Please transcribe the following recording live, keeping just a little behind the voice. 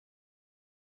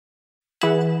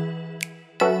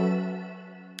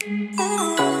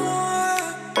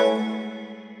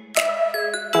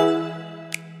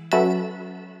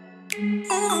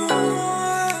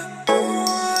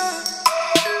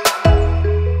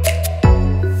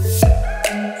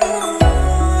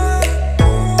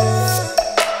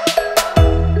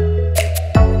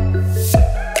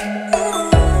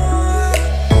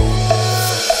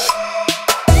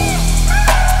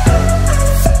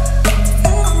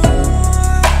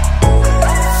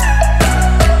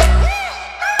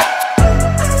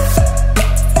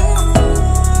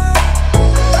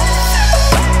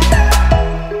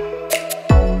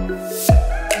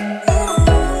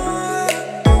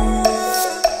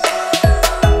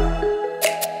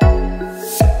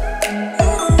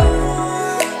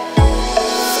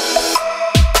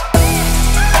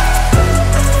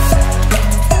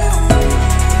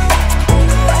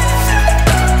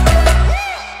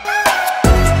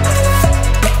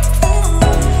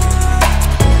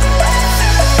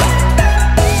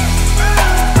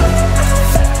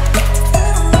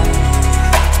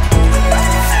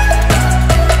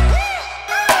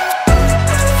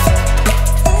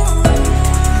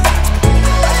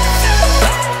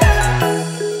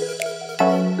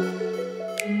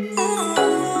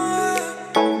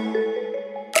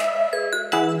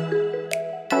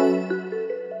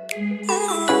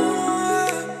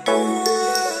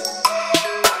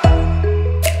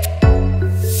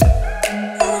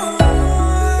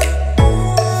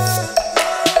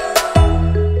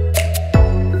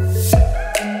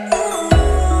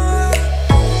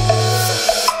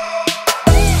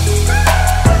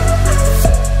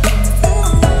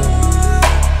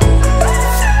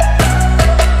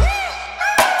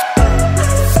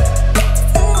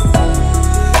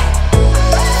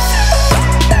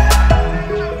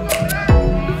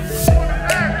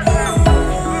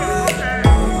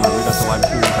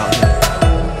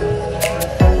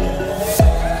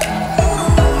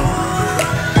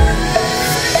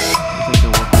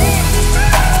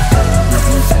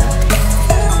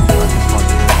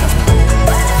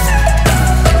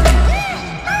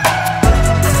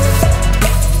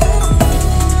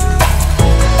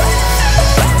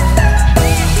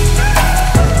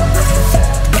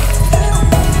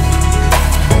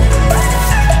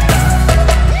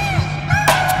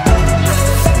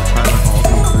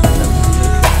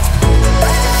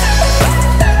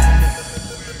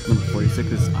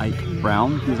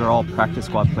These are all practice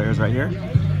squad players right here.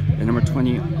 And number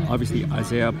 20, obviously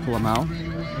Isaiah Pulamau.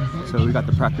 So we got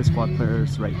the practice squad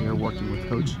players right here working with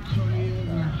coach.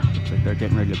 Looks like they're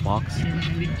getting ready to box.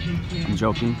 I'm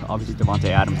joking. Obviously Devontae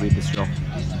Adams lead this drill.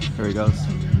 Here he goes.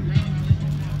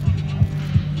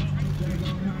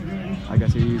 I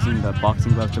guess you're using the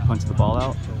boxing gloves to punch the ball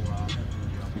out.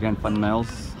 Again,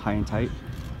 fundamentals, high and tight,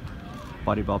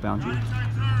 body ball boundary.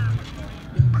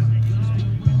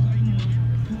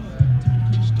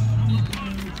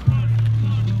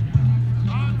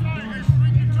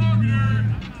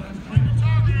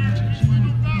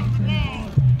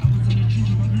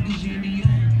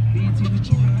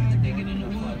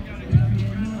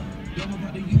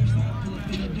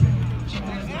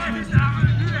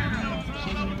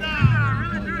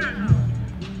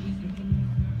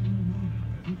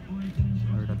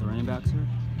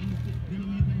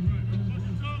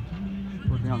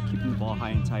 Working on keeping the ball high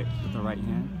and tight with the right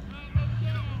hand,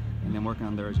 and then working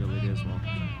on their agility as well.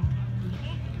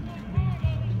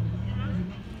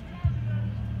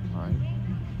 All right.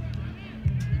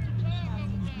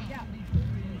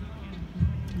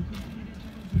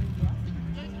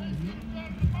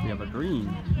 We have a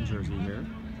green jersey here.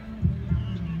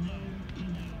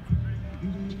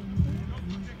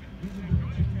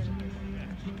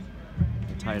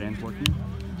 The tight end working.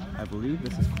 I believe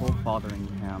this is Cole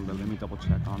Fotheringham, but let me double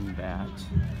check on that,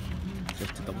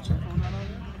 just to double check.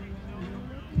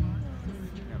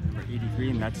 We have number 83,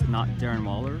 and that's not Darren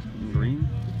Waller in green.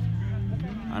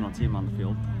 I don't see him on the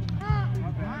field.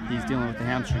 He's dealing with the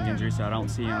hamstring injury, so I don't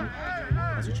see him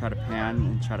as we try to pan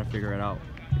and try to figure it out.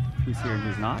 Who's here and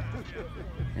who's not,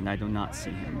 and I do not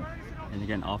see him. And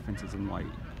again, offense is in white.